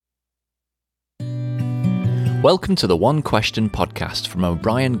Welcome to the One Question podcast from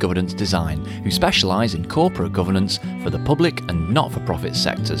O'Brien Governance Design, who specialise in corporate governance for the public and not-for-profit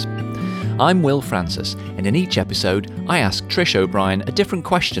sectors. I'm Will Francis, and in each episode, I ask Trish O'Brien a different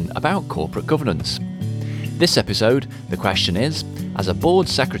question about corporate governance. This episode, the question is, as a board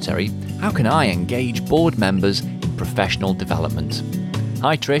secretary, how can I engage board members in professional development?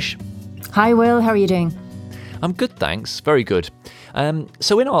 Hi Trish. Hi Will, how are you doing? I'm good, thanks. Very good.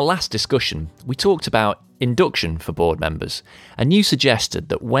 So in our last discussion, we talked about induction for board members, and you suggested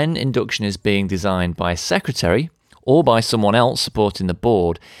that when induction is being designed by a secretary or by someone else supporting the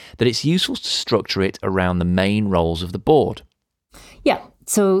board, that it's useful to structure it around the main roles of the board. Yeah,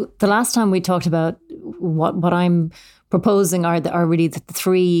 so the last time we talked about what I'm proposing are really the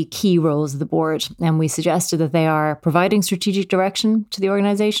three key roles of the board, and we suggested that they are providing strategic direction to the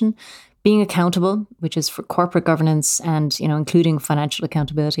organisation, being accountable, which is for corporate governance and, including financial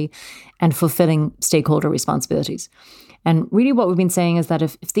accountability, and fulfilling stakeholder responsibilities. And really what we've been saying is that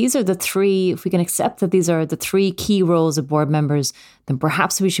if these are the three, if we can accept that these are the three key roles of board members, then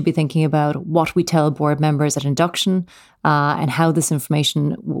perhaps we should be thinking about what we tell board members at induction and how this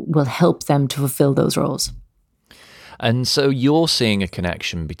information will help them to fulfill those roles. And so you're seeing a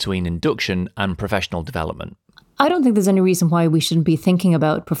connection between induction and professional development. I don't think there's any reason why we shouldn't be thinking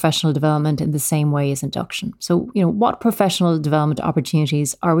about professional development in the same way as induction. So, what professional development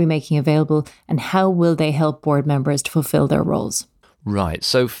opportunities are we making available and how will they help board members to fulfill their roles? Right.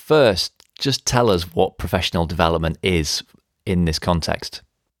 So first, just tell us what professional development is in this context.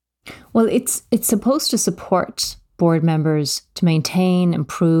 Well, it's supposed to support board members to maintain,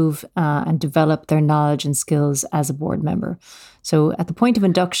 improve, and develop their knowledge and skills as a board member. So at the point of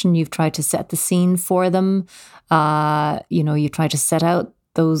induction, you've tried to set the scene for them. You try to set out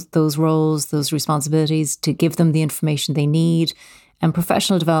those roles, those responsibilities to give them the information they need. And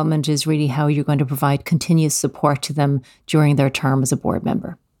professional development is really how you're going to provide continuous support to them during their term as a board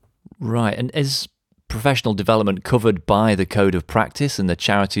member. Right. And is professional development covered by the Code of Practice and the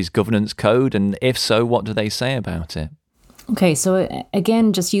Charities Governance Code? And if so, what do they say about it? Okay, so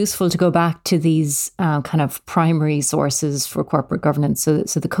again, just useful to go back to these kind of primary sources for corporate governance. So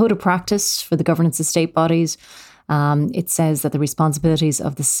the Code of Practice for the governance of state bodies, it says that the responsibilities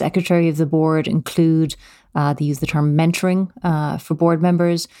of the secretary of the board include, they use the term mentoring for board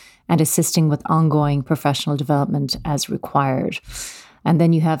members and assisting with ongoing professional development as required. And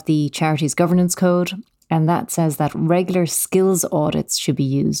then you have the Charities Governance Code, and that says that regular skills audits should be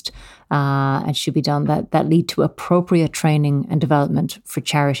used and should be done that lead to appropriate training and development for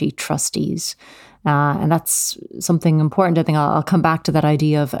charity trustees. And that's something important. I think I'll come back to that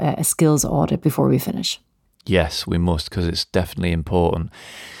idea of a skills audit before we finish. Yes, we must, because it's definitely important.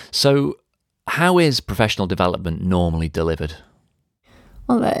 So how is professional development normally delivered?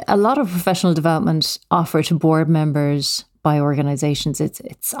 Well, a lot of professional development offered to board members by organizations.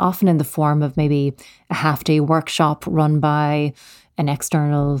 It's often in the form of maybe a half-day workshop run by an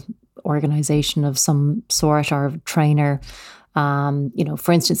external organization of some sort or trainer.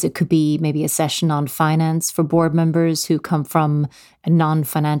 For instance, it could be maybe a session on finance for board members who come from a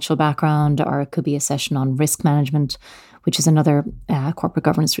non-financial background, or it could be a session on risk management, which is another corporate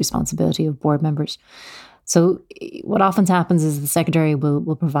governance responsibility of board members. So what often happens is the secretary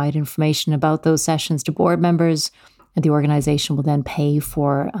will provide information about those sessions to board members, and the organization will then pay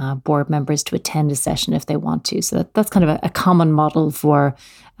for board members to attend a session if they want to. So that's kind of a common model for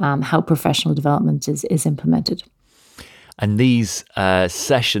how professional development is implemented. And these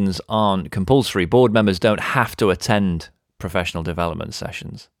sessions aren't compulsory. Board members don't have to attend professional development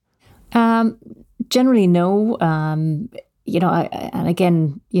sessions. Generally, no. And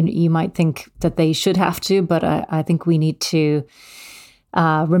again, you might think that they should have to, but I think we need to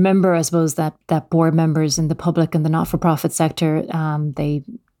remember, I suppose, that board members in the public and the not-for-profit sector, they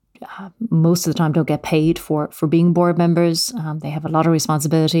most of the time don't get paid for being board members. They have a lot of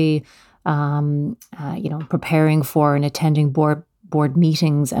responsibility, preparing for and attending board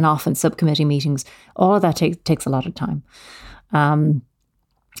meetings and often subcommittee meetings. All of that takes a lot of time. And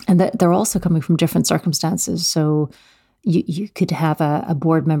they're also coming from different circumstances. So you could have a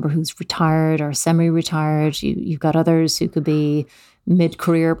board member who's retired or semi-retired. You've got others who could be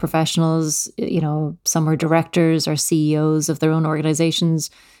mid-career professionals. Some are directors or CEOs of their own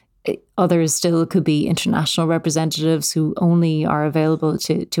organizations. Others still could be international representatives who only are available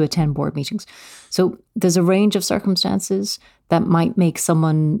to attend board meetings. So there's a range of circumstances that might make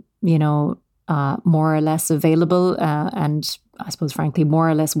someone, more or less available and I suppose, frankly, more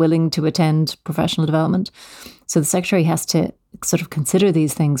or less willing to attend professional development. So the secretary has to sort of consider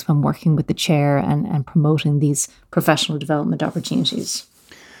these things when working with the chair and promoting these professional development opportunities.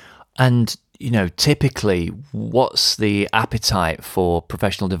 And typically, what's the appetite for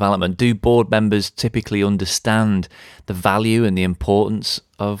professional development? Do board members typically understand the value and the importance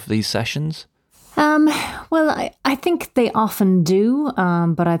of these sessions? Well, I think they often do,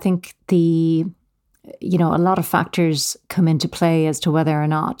 but I think a lot of factors come into play as to whether or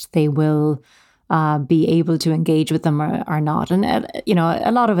not they will be able to engage with them or not. And,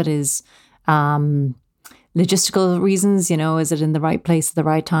 a lot of it is logistical reasons. Is it in the right place at the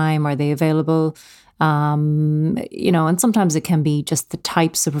right time? Are they available? And sometimes it can be just the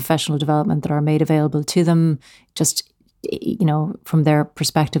types of professional development that are made available to them. Just, from their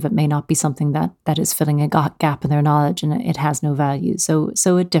perspective, it may not be something that is filling a gap in their knowledge, and it has no value. So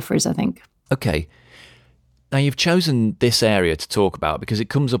it differs, I think. Okay. Now, you've chosen this area to talk about because it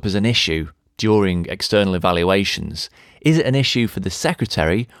comes up as an issue during external evaluations. Is it an issue for the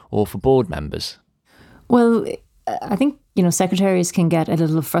secretary or for board members? Well, I think, secretaries can get a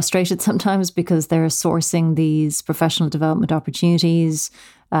little frustrated sometimes because they're sourcing these professional development opportunities.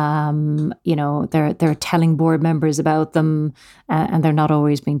 They're telling board members about them, and they're not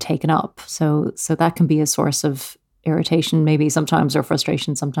always being taken up. So that can be a source of irritation, maybe sometimes, or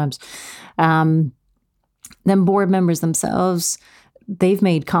frustration sometimes. Then board members themselves, they've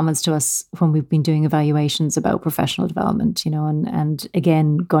made comments to us when we've been doing evaluations about professional development, and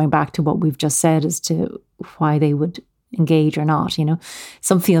again, going back to what we've just said as to why they would engage or not,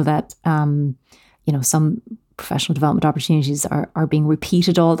 some feel that, some professional development opportunities are being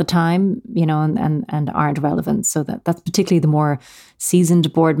repeated all the time, and aren't relevant. So that's particularly the more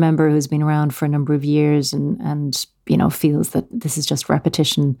seasoned board member who's been around for a number of years and feels that this is just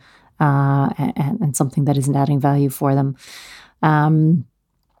repetition and something that isn't adding value for them. And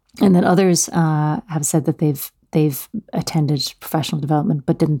then others have said that they've attended professional development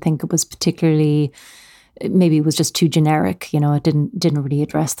but didn't think it was particularly, maybe it was just too generic, it didn't really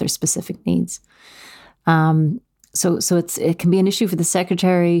address their specific needs. So it can be an issue for the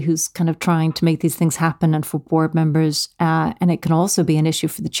secretary who's kind of trying to make these things happen, and for board members, and it can also be an issue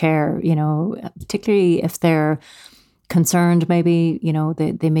for the chair, particularly if they're concerned, maybe,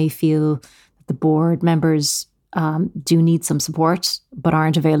 they may feel that the board members do need some support but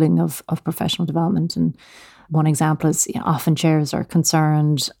aren't availing of professional development. And one example is often chairs are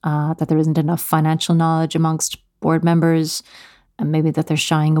concerned that there isn't enough financial knowledge amongst board members, and maybe that they're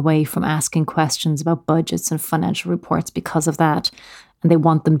shying away from asking questions about budgets and financial reports because of that. And they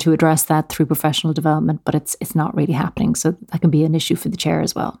want them to address that through professional development, but it's not really happening. So that can be an issue for the chair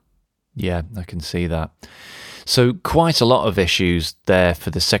as well. Yeah, I can see that. So quite a lot of issues there for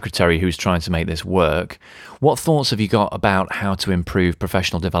the secretary who's trying to make this work. What thoughts have you got about how to improve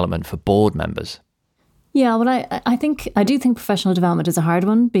professional development for board members? Yeah, well, I do think professional development is a hard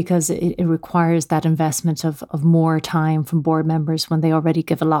one because it requires that investment of more time from board members when they already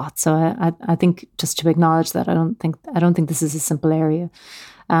give a lot. So I think, just to acknowledge that, I don't think this is a simple area.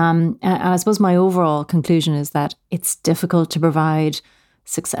 And I suppose my overall conclusion is that it's difficult to provide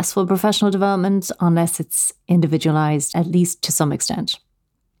successful professional development unless it's individualized, at least to some extent.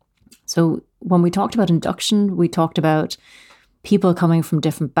 So when we talked about induction, we talked about people coming from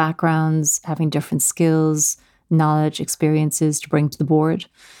different backgrounds, having different skills, knowledge, experiences to bring to the board.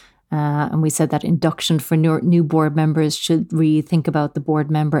 And we said that induction for new board members should really think about the board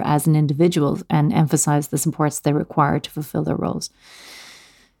member as an individual and emphasize the supports they require to fulfill their roles.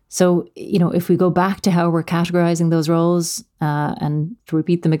 So, if we go back to how we're categorizing those roles, and to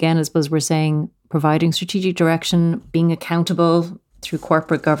repeat them again, I suppose we're saying providing strategic direction, being accountable through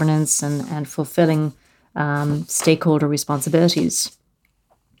corporate governance, and fulfilling stakeholder responsibilities.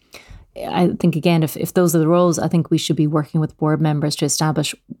 I think, again, if those are the roles, I think we should be working with board members to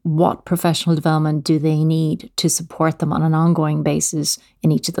establish what professional development do they need to support them on an ongoing basis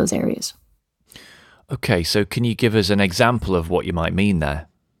in each of those areas. Okay, so can you give us an example of what you might mean there?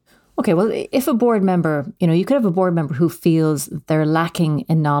 Okay, well, if a board member, you could have a board member who feels they're lacking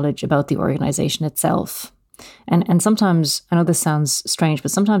in knowledge about the organization itself. And sometimes, I know this sounds strange, but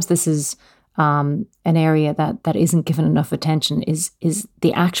sometimes this is an area that isn't given enough attention, is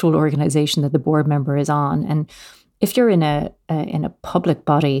the actual organization that the board member is on. And if you're in a public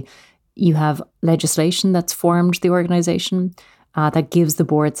body, you have legislation that's formed the organization that gives the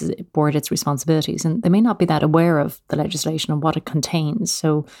board its responsibilities, and they may not be that aware of the legislation and what it contains.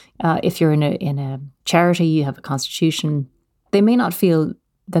 So, if you're in a charity, you have a constitution. They may not feel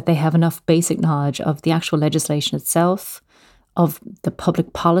that they have enough basic knowledge of the actual legislation itself, of the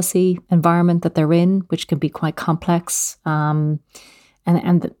public policy environment that they're in, which can be quite complex. And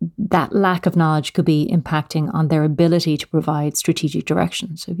that lack of knowledge could be impacting on their ability to provide strategic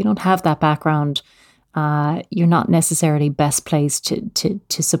direction. So if you don't have that background, you're not necessarily best placed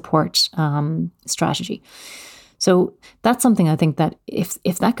to support strategy. So that's something I think that if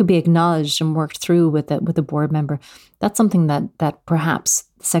that could be acknowledged and worked through with a board member, that's something that perhaps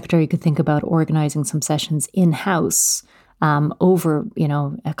the secretary could think about organising some sessions in-house over,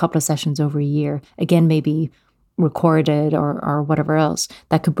 a couple of sessions over a year. Again, maybe recorded or whatever else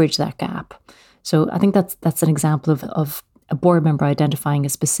that could bridge that gap. So I think that's an example of a board member identifying a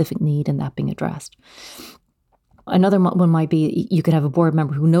specific need and that being addressed. Another one might be you could have a board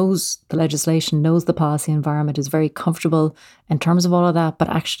member who knows the legislation, knows the policy environment, is very comfortable in terms of all of that, but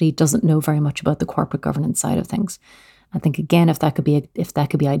actually doesn't know very much about the corporate governance side of things. I think, again, if that could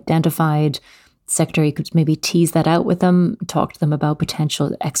be identified, the secretary could maybe tease that out with them, talk to them about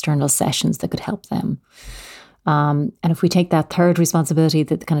potential external sessions that could help them. And if we take that third responsibility,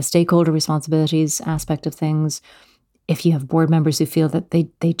 the kind of stakeholder responsibilities aspect of things, if you have board members who feel that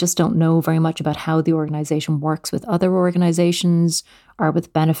they just don't know very much about how the organization works with other organizations or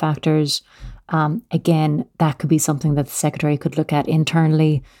with benefactors, again, that could be something that the secretary could look at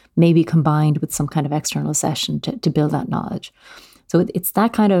internally, maybe combined with some kind of external session to build that knowledge. So it's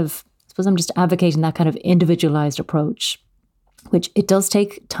that kind of, I suppose I'm just advocating that kind of individualized approach, which it does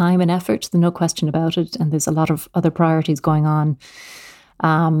take time and effort, there's no question about it, and there's a lot of other priorities going on.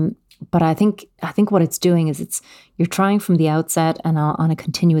 But I think what it's doing is you're trying from the outset and on a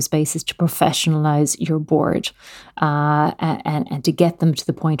continuous basis to professionalize your board and to get them to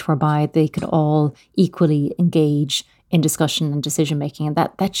the point whereby they could all equally engage in discussion and decision making, and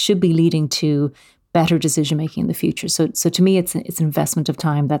that should be leading to better decision making in the future. So to me, it's an investment of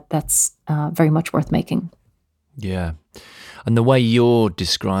time that's very much worth making. Yeah, and the way you're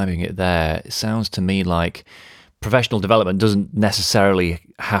describing it there, it sounds to me like professional development doesn't necessarily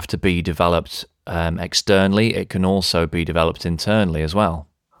have to be developed externally. It can also be developed internally as well.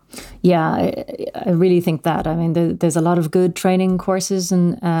 Yeah, I really think that. I mean, there's a lot of good training courses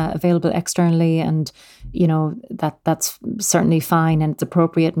and available externally, and that's certainly fine and it's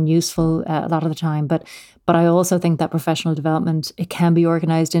appropriate and useful a lot of the time. But I also think that professional development, it can be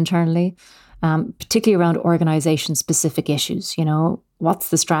organised internally, particularly around organisation-specific issues. What's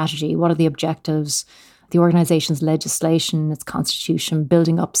the strategy? What are the objectives? The organization's legislation, its constitution,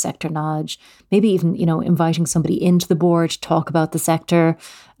 building up sector knowledge, maybe even, inviting somebody into the board to talk about the sector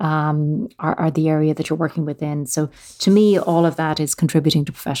or the area that you're working within. So to me, all of that is contributing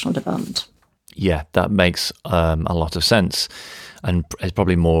to professional development. Yeah, that makes a lot of sense and is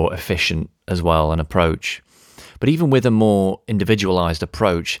probably more efficient as well, an approach. But even with a more individualized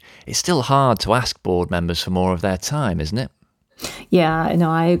approach, it's still hard to ask board members for more of their time, isn't it? Yeah, no,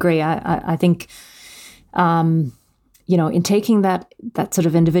 I agree. I think in taking that sort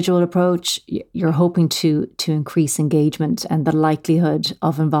of individual approach, you're hoping to increase engagement and the likelihood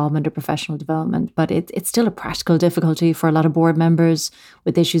of involvement or professional development. But it's still a practical difficulty for a lot of board members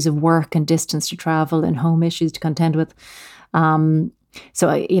with issues of work and distance to travel and home issues to contend with. And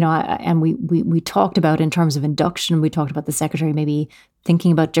we talked about, in terms of induction, we talked about the secretary maybe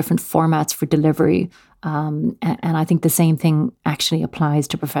thinking about different formats for delivery. And I think the same thing actually applies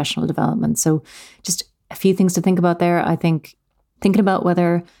to professional development. So just a few things to think about there. I think thinking about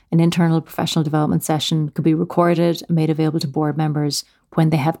whether an internal professional development session could be recorded and made available to board members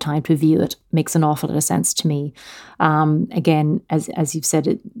when they have time to view it makes an awful lot of sense to me. Again, as you've said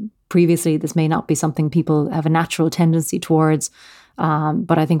it previously, this may not be something people have a natural tendency towards,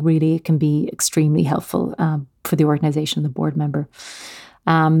 but I think really it can be extremely helpful for the organisation and the board member.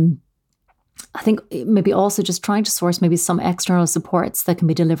 I think maybe also just trying to source maybe some external supports that can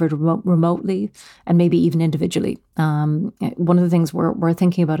be delivered remotely and maybe even individually. One of the things we're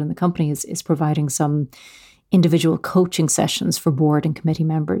thinking about in the company is providing some individual coaching sessions for board and committee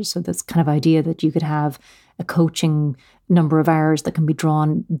members. So this kind of idea that you could have a coaching number of hours that can be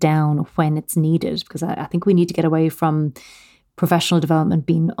drawn down when it's needed, because I think we need to get away from professional development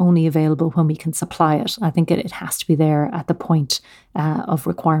being only available when we can supply it. I think it has to be there at the point of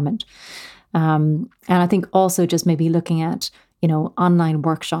requirement. And I think also just maybe looking at, online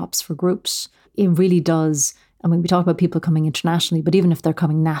workshops for groups, it really does. I mean, we talk about people coming internationally, but even if they're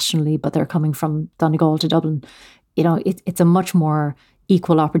coming nationally, but they're coming from Donegal to Dublin, it's a much more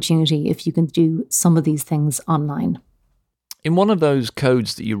equal opportunity if you can do some of these things online. In one of those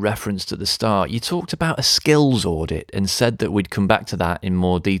codes that you referenced at the start, you talked about a skills audit and said that we'd come back to that in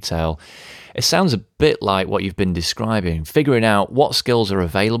more detail. It sounds a bit like what you've been describing, figuring out what skills are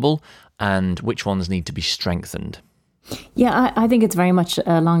available and which ones need to be strengthened. Yeah, I think it's very much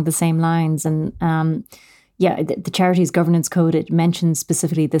along the same lines. And the Charities Governance Code, it mentions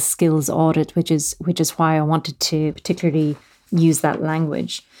specifically the skills audit, which is why I wanted to particularly use that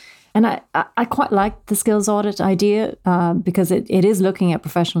language. And I quite like the skills audit idea because it is looking at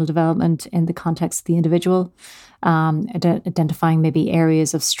professional development in the context of the individual, identifying maybe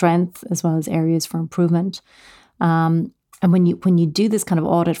areas of strength as well as areas for improvement. And when you do this kind of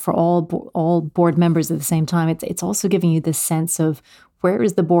audit for all board members at the same time, it's also giving you this sense of where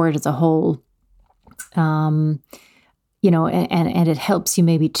is the board as a whole. And it helps you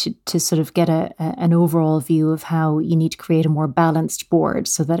maybe to sort of get an overall view of how you need to create a more balanced board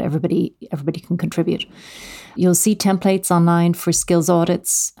so that everybody can contribute. You'll see templates online for skills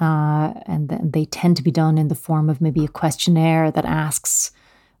audits, and they tend to be done in the form of maybe a questionnaire that asks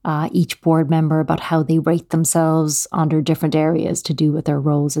each board member about how they rate themselves under different areas to do with their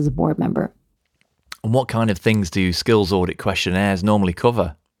roles as a board member. And what kind of things do skills audit questionnaires normally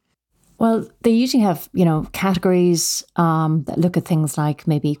cover? Well, they usually have, categories that look at things like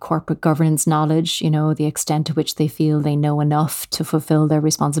maybe corporate governance knowledge, the extent to which they feel they know enough to fulfill their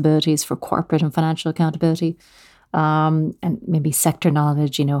responsibilities for corporate and financial accountability, and maybe sector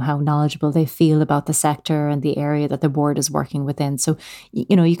knowledge, how knowledgeable they feel about the sector and the area that the board is working within. So,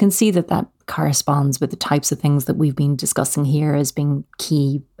 you can see that corresponds with the types of things that we've been discussing here as being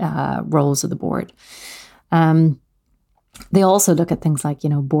key roles of the board. They also look at things like,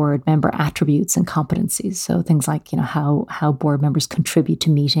 board member attributes and competencies. So things like, how board members contribute to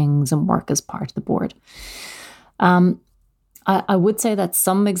meetings and work as part of the board. I would say that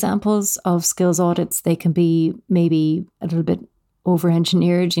some examples of skills audits, they can be maybe a little bit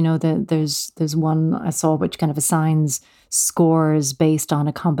over-engineered. There's one I saw which kind of assigns scores based on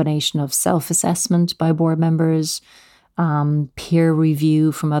a combination of self-assessment by board members, peer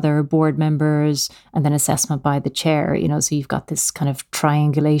review from other board members, and then assessment by the chair, so you've got this kind of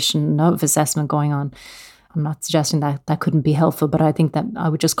triangulation of assessment going on. I'm not suggesting that couldn't be helpful, but I think that I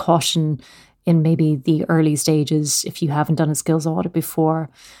would just caution in maybe the early stages, if you haven't done a skills audit before,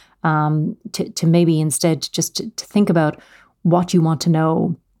 to maybe instead just to think about what you want to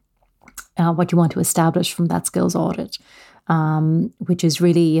know, what you want to establish from that skills audit. Which is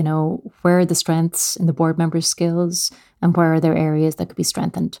really, where are the strengths in the board members' skills and where are there areas that could be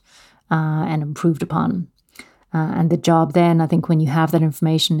strengthened and improved upon. And the job then, I think, when you have that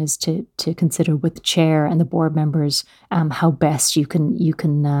information is to consider with the chair and the board members how best you can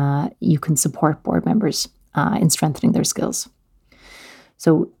support board members in strengthening their skills.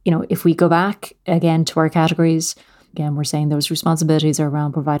 So, if we go back again to our categories, again, we're saying those responsibilities are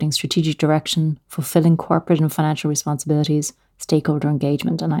around providing strategic direction, fulfilling corporate and financial responsibilities, stakeholder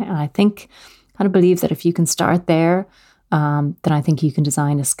engagement. And I think, kind of believe that if you can start there, then I think you can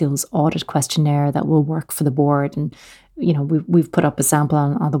design a skills audit questionnaire that will work for the board. And, we've put up a sample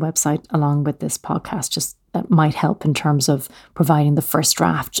on the website along with this podcast, just that might help in terms of providing the first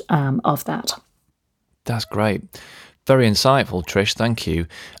draft of that. That's great. Very insightful, Trish. Thank you.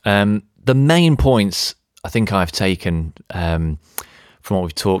 The main points I think I've taken from what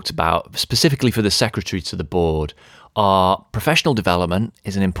we've talked about, specifically for the secretary to the board, are professional development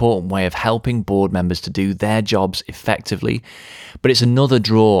is an important way of helping board members to do their jobs effectively, but it's another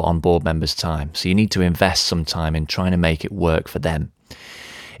draw on board members' time. So you need to invest some time in trying to make it work for them.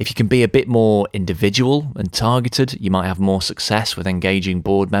 If you can be a bit more individual and targeted, you might have more success with engaging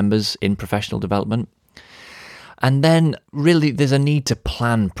board members in professional development. And then really there's a need to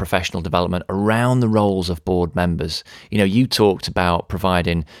plan professional development around the roles of board members. You talked about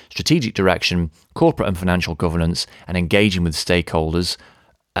providing strategic direction, corporate and financial governance, and engaging with stakeholders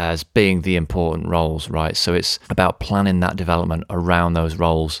as being the important roles, right? So it's about planning that development around those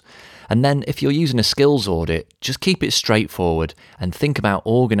roles. And then if you're using a skills audit, just keep it straightforward and think about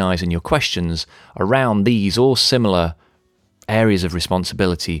organising your questions around these or similar areas of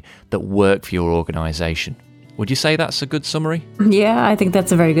responsibility that work for your organisation. Would you say that's a good summary? Yeah, I think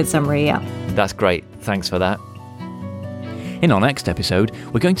that's a very good summary, yeah. That's great. Thanks for that. In our next episode,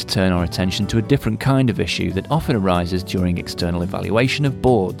 we're going to turn our attention to a different kind of issue that often arises during external evaluation of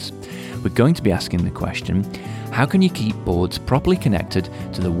boards. We're going to be asking the question, how can you keep boards properly connected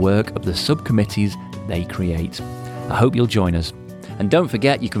to the work of the subcommittees they create? I hope you'll join us. And don't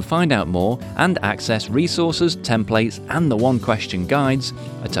forget, you can find out more and access resources, templates, and the One Question guides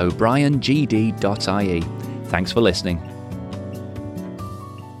at o'briengd.ie. Thanks for listening.